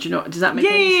again. Do you know? Does that make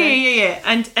any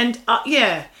sense? And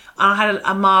yeah. I had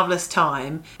a marvellous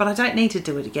time, but I don't need to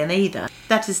do it again either.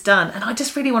 That is done. And I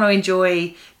just really want to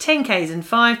enjoy 10Ks and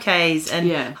 5Ks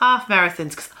and half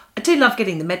marathons because I do love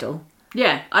getting the medal.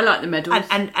 Yeah, I like the medals.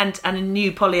 And a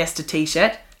new polyester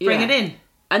T-shirt. Bring it in.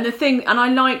 And I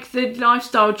like the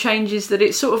lifestyle changes that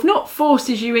it sort of not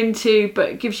forces you into,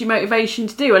 but gives you motivation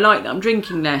to do. I like that I'm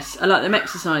drinking less. I like them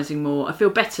exercising more. I feel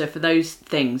better for those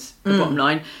things, the bottom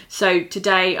line. So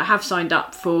today I have signed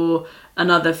up for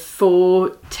another 4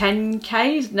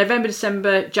 10Ks, November,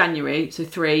 December, January, so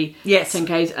 3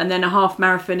 10Ks, and then a half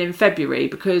marathon in February,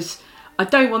 because I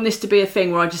don't want this to be a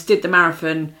thing where I just did the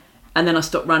marathon and then I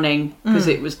stopped running because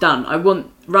it was done. I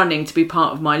want running to be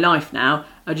part of my life now.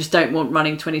 I just don't want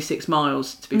running 26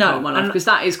 miles to be part of my life, because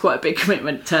that is quite a big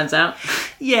commitment, it turns out.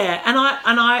 Yeah, and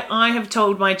I have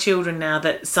told my children now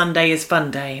that Sunday is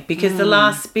fun day, because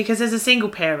because as a single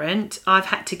parent, I've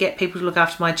had to get people to look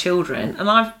after my children, and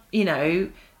I've,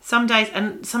 some days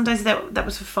that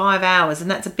was for 5 hours,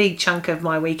 and that's a big chunk of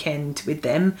my weekend with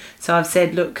them. So I've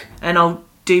said, look, and I'll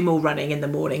do more running in the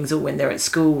mornings or when they're at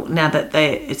school now that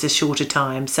it's a shorter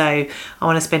time, so I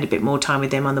want to spend a bit more time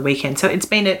with them on the weekend. So it's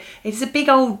a big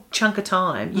old chunk of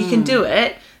time. You can do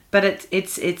it, but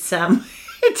it's it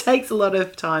takes a lot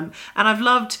of time, and I've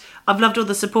loved all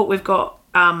the support we've got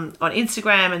on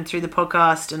Instagram and through the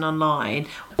podcast and online.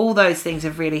 All those things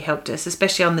have really helped us,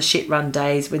 especially on the shit run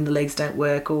days when the legs don't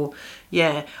work, or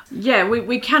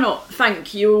we cannot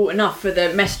thank you all enough for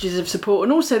the messages of support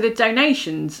and also the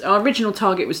donations. Our original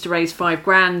target was to raise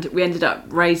 $5,000. We ended up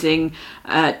raising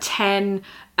 10.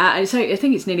 So I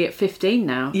think it's nearly at 15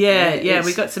 now. Yeah,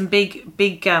 we got some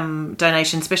big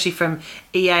donations, especially from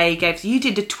EA. You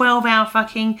did a 12-hour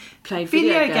fucking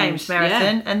video games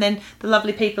marathon, and then the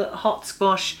lovely people at Hot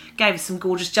Squash gave us some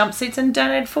gorgeous jumpsuits and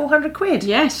donated £400.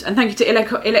 Yes, and thank you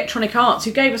to Electronic Arts,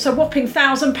 who gave us a whopping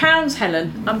 £1,000,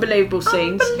 Helen. Unbelievable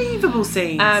scenes. Unbelievable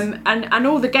scenes. And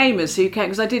all the gamers who came,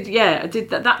 because I did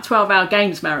that 12-hour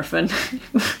games marathon.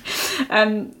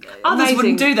 Others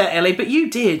wouldn't do that, Ellie, but you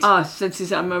did.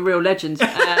 I'm a real legend.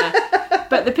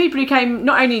 But the people who came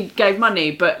not only gave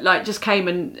money, but like just came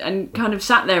and kind of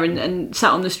sat there and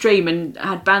sat on the stream and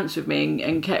had bants with me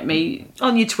and kept me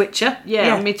on your Twitcher.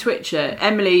 Yeah, on my Twitcher.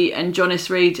 Emily and Jonas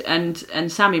Reed and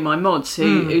Sammy, my mods,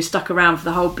 who stuck around for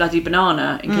the whole bloody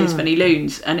banana in case of any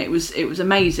loons, and it was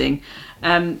amazing.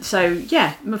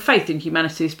 My faith in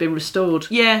humanity has been restored.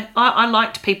 Yeah, I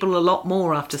liked people a lot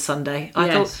more after Sunday. I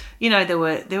thought, there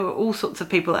were all sorts of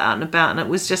people out and about, and it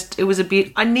was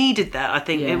I needed that. I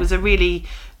think it was a really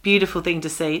beautiful thing to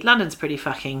see. London's pretty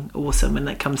fucking awesome when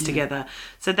that comes together.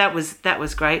 So that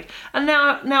was great. And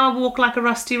now I walk like a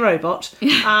rusty robot.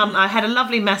 I had a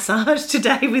lovely massage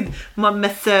today with my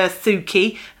masseur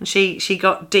Suki, and she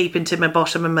got deep into my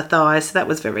bottom and my thighs, so that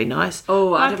was very nice.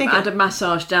 Oh, I had a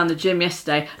massage down the gym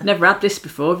yesterday. Never had this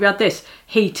before. Have you had this?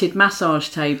 Heated massage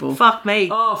table. Fuck me.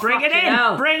 Oh, bring it in.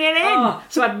 Hell. Bring it in. Oh,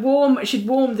 so she'd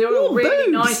warmed the oil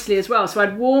really nicely as well. So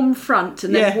I'd warm front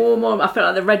and then warm arm. I felt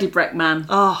like the Ready Breck man.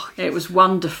 Oh, it was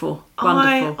wonderful.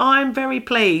 Wonderful. I'm very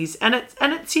pleased. And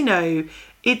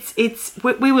it's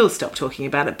we will stop talking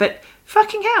about it, but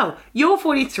fucking hell, you're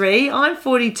 43, I'm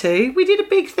 42. We did a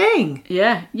big thing.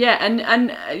 Yeah,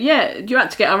 and you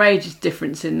had to get our age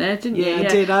difference in there, didn't you? Yeah, I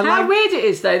did. How weird it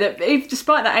is though that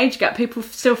despite that age gap, people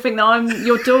still think that I'm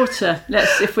your daughter.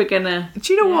 If we're gonna.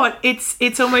 Do you know what?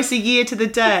 It's almost a year to the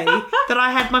day that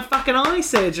I had my fucking eye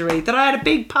surgery. That I had a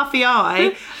big puffy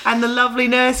eye, and the lovely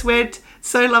nurse went,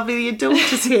 "So lovely that your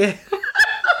daughter's here."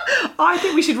 I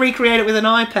think we should recreate it with an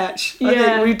eye patch. I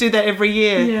think we do that every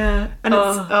year. Yeah. And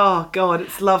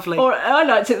it's lovely. Or I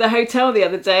liked it at the hotel the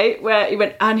other day where he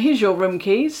went, and here's your room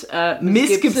keys,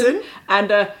 Miss Gibson.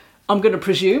 And I'm going to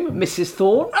presume Mrs.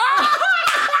 Thorne.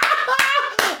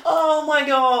 Oh my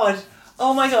God.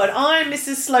 I'm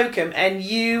Mrs. Slocum and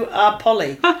you are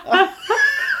Polly.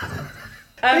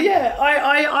 I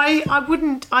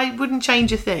wouldn't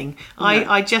change a thing. No.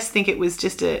 I just think it was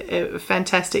just a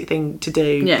fantastic thing to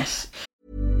do. Yes.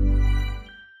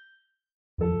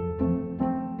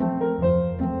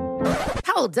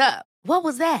 Hold up. What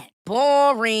was that?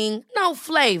 Boring. No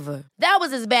flavor. That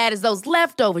was as bad as those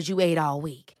leftovers you ate all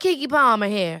week. Keke Palmer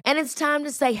here, and it's time to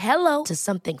say hello to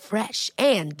something fresh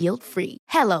and guilt-free.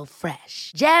 Hello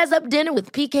Fresh. Jazz up dinner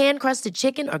with pecan-crusted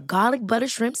chicken or garlic butter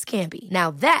shrimp scampi. Now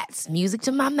that's music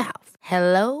to my mouth.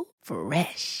 Hello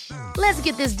Fresh. Let's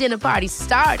get this dinner party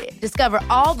started. Discover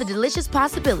all the delicious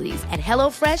possibilities at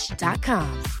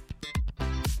HelloFresh.com.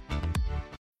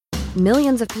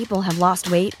 Millions of people have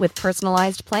lost weight with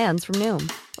personalized plans from Noom.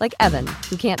 Like Evan,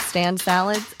 who can't stand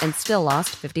salads and still lost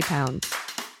 50 pounds.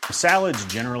 Salads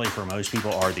generally for most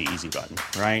people are the easy button,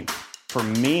 right? For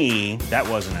me, that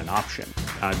wasn't an option.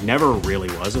 I never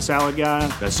really was a salad guy.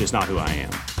 That's just not who I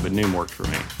am. But Noom worked for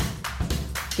me.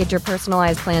 Get your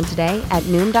personalized plan today at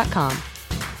Noom.com.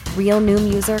 Real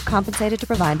Noom user compensated to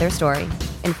provide their story.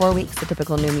 In 4 weeks, the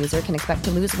typical Noom user can expect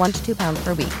to lose 1 to 2 pounds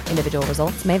per week. Individual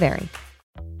results may vary.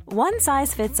 One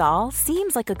size fits all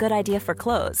seems like a good idea for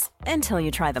clothes until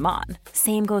you try them on.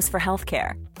 Same goes for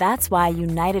healthcare. That's why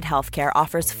United Healthcare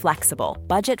offers flexible,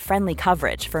 budget-friendly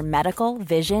coverage for medical,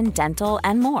 vision, dental,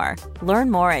 and more. Learn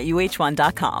more at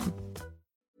uh1.com.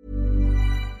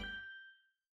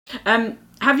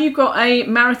 Have you got a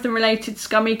marathon-related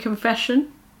scummy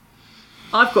confession?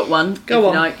 I've got one. Go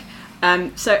on. Like.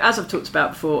 So as I've talked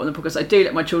about before on the podcast, I do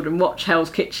let my children watch Hell's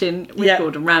Kitchen with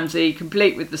Gordon Ramsay,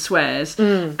 complete with the swears.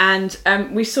 And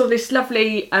we saw this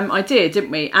lovely idea, didn't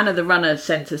we? Anna the Runner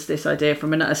sent us this idea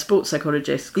from a sports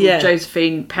psychologist called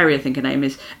Josephine Perry, I think her name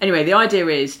is. Anyway, the idea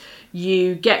is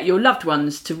you get your loved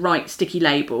ones to write sticky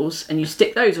labels and you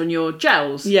stick those on your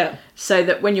gels. Yeah. So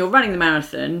that when you're running the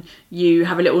marathon, you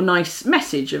have a little nice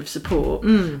message of support.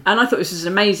 And I thought this was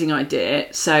an amazing idea.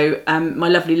 So my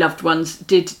lovely loved ones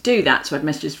did do that. So I had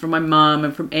messages from my mum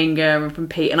and from Inga and from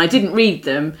Pete. And I didn't read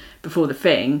them before the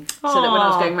thing. Aww. So that when I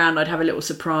was going around, I'd have a little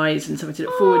surprise and something to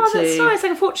look forward to. That's nice,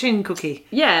 like a fortune cookie.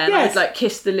 Yeah. And I'd like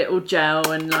kiss the little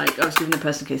gel and like I was giving the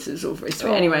person kisses. All very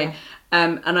sweet. Anyway.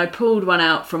 And I pulled one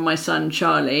out from my son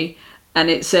Charlie and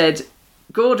it said,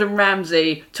 Gordon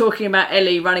Ramsay talking about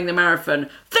Ellie running the marathon.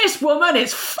 This woman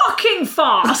is fucking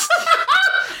fast.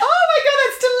 Oh my God,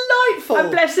 that's awful.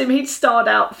 And bless him, he'd starred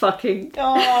out fucking.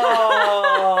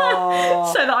 Oh.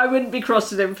 So that I wouldn't be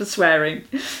cross with him for swearing.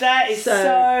 That is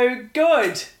so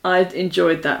good. I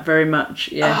enjoyed that very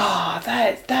much, yes. Oh,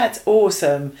 that's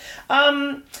awesome.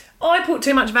 I put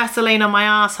too much Vaseline on my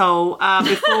asshole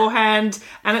beforehand,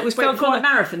 and it was Wait, before the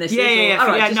marathon this yeah, year? Yeah, All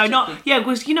right, yeah. just No, checking. not yeah.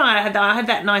 Because I had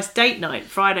that nice date night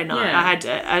Friday night. Yeah. I had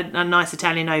a nice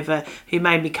Italian over who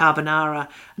made me carbonara,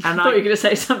 and I thought you were going to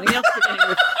say something else beginning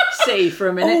with C for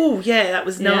a minute. Oh yeah, that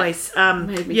was nice.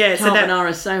 Made me Yeah,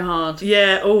 carbonara so hard.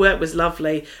 Yeah, oh, that was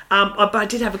lovely. But I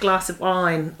did have a glass of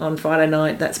wine on Friday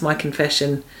night. That's my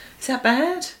confession. Is that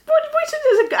bad? What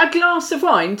there's a glass of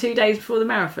wine 2 days before the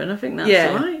marathon? I think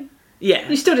that's all right. Yeah.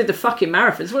 You still did the fucking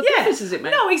marathons. What difference does it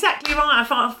make? No, exactly right. I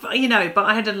thought, but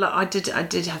I had I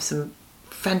did have some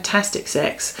fantastic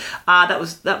sex. That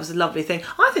was a lovely thing.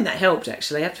 I think that helped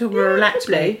actually. I feel relaxed.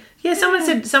 Probably. Yeah,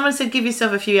 someone said give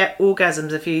yourself a few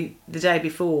orgasms the day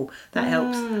before. That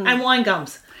helps. And wine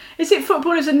gums. Is it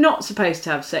footballers are not supposed to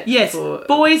have sex? Yes, before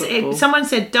boys. football? Someone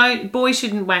said boys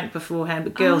shouldn't wank beforehand,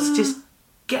 but girls just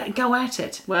go at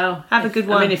it. Well, have a good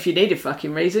one. I mean, if you need a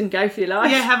fucking reason, go for your life.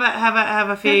 Yeah, have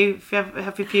a few have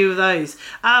a few of those.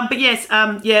 But yes,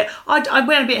 I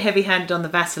went a bit heavy-handed on the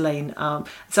Vaseline,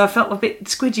 so I felt a bit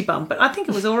squidgy bum, but I think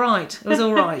it was all right. It was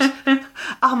all right.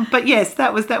 But yes,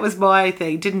 that was my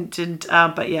thing. Didn't.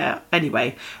 But yeah.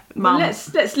 Anyway, Well, Mum.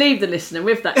 let's leave the listener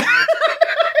with that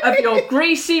of your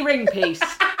greasy ring piece.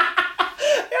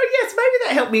 Oh yes, maybe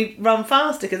that helped me run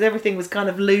faster because everything was kind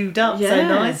of lubed up so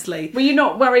nicely. Were you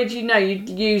not worried? You'd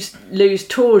lose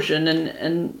torsion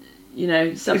and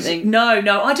something. No,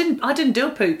 I didn't do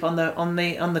a poop on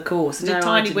the course. I did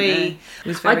tiny wee. It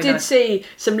was very I did nice. see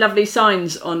some lovely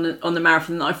signs on the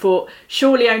marathon that I thought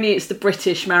surely only it's the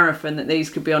British marathon that these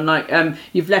could be on. Like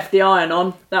you've left the iron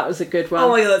on. That was a good one. Oh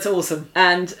my god, that's awesome.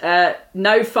 And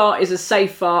no fart is a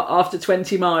safe fart after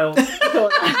 20 miles. I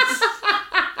thought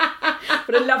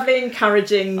what a lovely,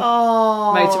 encouraging,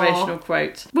 motivational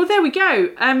quote. Well, there we go.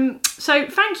 So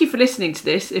thank you for listening to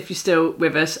this, if you're still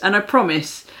with us. And I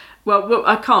promise, well,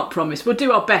 I can't promise. We'll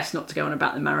do our best not to go on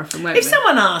about the marathon, won't we? If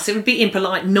someone asked, it would be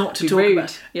impolite not to talk rude.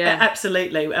 about. Yeah,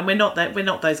 absolutely. And we're not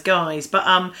those guys.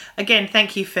 But again,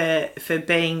 thank you for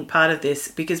being part of this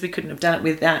because we couldn't have done it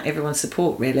without everyone's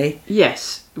support, really.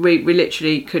 Yes, we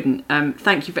literally couldn't.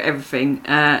 Thank you for everything,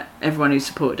 everyone who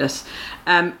supported us.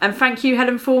 And thank you,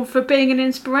 Helen Fawn, for being an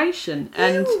inspiration.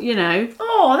 And,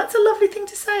 Oh, that's a lovely thing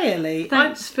to say, Ellie.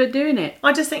 Thanks for doing it.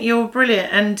 I just think you're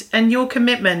brilliant and your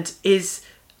commitment is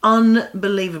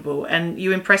unbelievable, and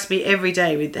you impress me every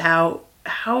day with how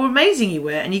amazing you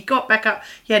were, and you got back up.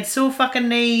 You had sore fucking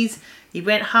knees, you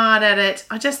went hard at it.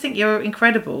 I just think you're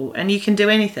incredible and you can do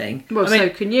anything. Well, so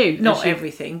can you. Not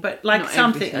everything, but like Not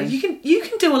something. everything. You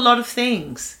can do a lot of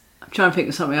things. I'm trying to think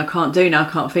of something I can't do now. I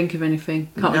can't think of anything.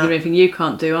 Can't think of anything you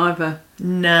can't do either.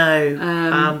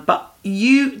 No. But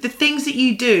the things that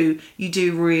you do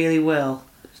really well.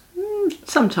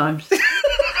 Sometimes.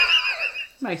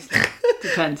 Mostly.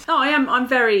 Depends. No, I'm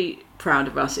very proud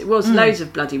of us. It was loads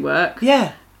of bloody work.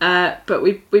 Yeah. But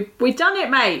we done it,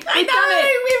 mate. I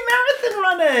know, we're marathon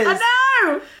runners. I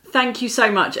know. Thank you so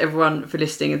much, everyone, for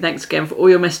listening, and thanks again for all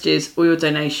your messages, all your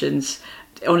donations.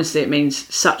 Honestly, it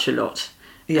means such a lot.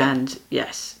 Yeah. And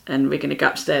yes, and we're going to go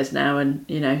upstairs now and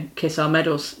kiss our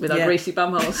medals with our greasy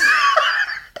bumholes.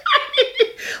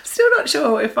 I'm still not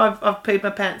sure if I've peed my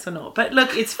pants or not, but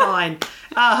look, it's fine.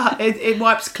 It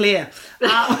wipes clear.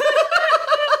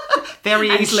 Very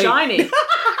easily. And shiny.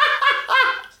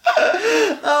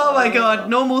 Oh my god,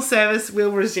 normal service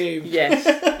will resume.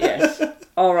 Yes.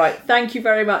 All right. Thank you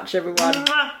very much, everyone.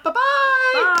 Bye-bye.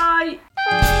 Bye.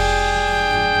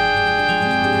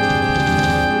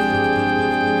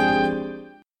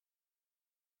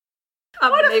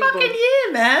 What a fucking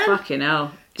year, man. Fucking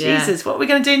hell. Yeah. Jesus, what are we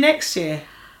going to do next year?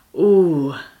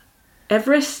 Ooh.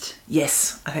 Everest?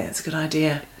 Yes, I think that's a good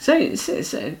idea. So it's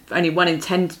only 1 in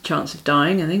 10 chance of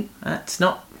dying, I think. That's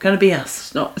not going to be us.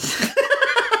 It's not.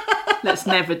 Let's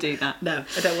never do that. No,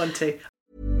 I don't want to.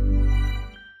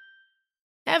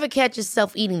 Ever catch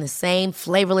yourself eating the same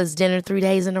flavorless dinner 3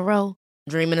 days in a row?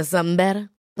 Dreaming of something better?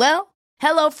 Well,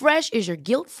 HelloFresh is your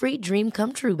guilt-free dream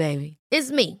come true, baby. It's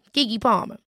me, Keke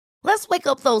Palmer. Let's wake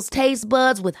up those taste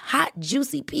buds with hot,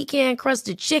 juicy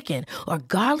pecan-crusted chicken or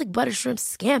garlic butter shrimp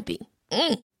scampi.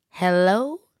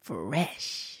 Hello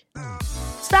Fresh.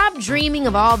 Stop dreaming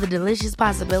of all the delicious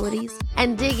possibilities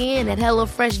and dig in at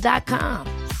HelloFresh.com.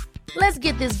 Let's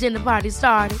get this dinner party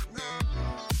started.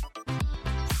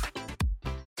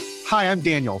 Hi, I'm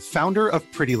Daniel, founder of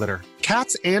Pretty Litter.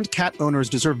 Cats and cat owners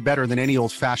deserve better than any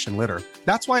old-fashioned litter.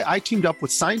 That's why I teamed up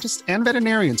with scientists and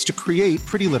veterinarians to create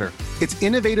Pretty Litter. Its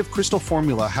innovative crystal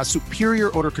formula has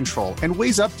superior odor control and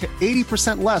weighs up to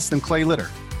 80% less than clay litter.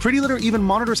 Pretty Litter even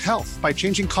monitors health by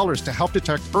changing colors to help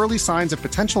detect early signs of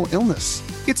potential illness.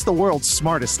 It's the world's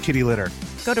smartest kitty litter.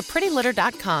 Go to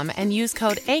prettylitter.com and use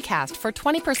code ACAST for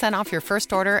 20% off your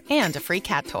first order and a free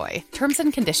cat toy. Terms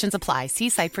and conditions apply. See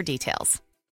site for details.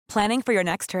 Planning for your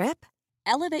next trip?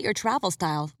 Elevate your travel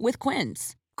style with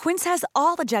Quince. Quince has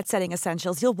all the jet-setting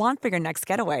essentials you'll want for your next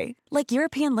getaway, like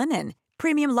European linen,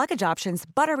 premium luggage options,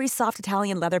 buttery soft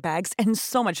Italian leather bags, and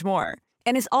so much more.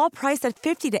 And is all priced at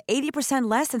 50 to 80%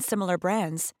 less than similar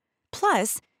brands.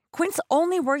 Plus, Quince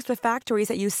only works with factories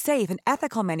that use safe and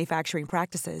ethical manufacturing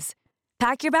practices.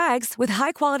 Pack your bags with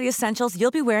high-quality essentials you'll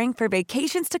be wearing for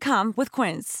vacations to come with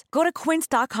Quince. Go to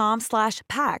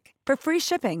quince.com/pack for free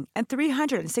shipping and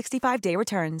 365-day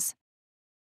returns.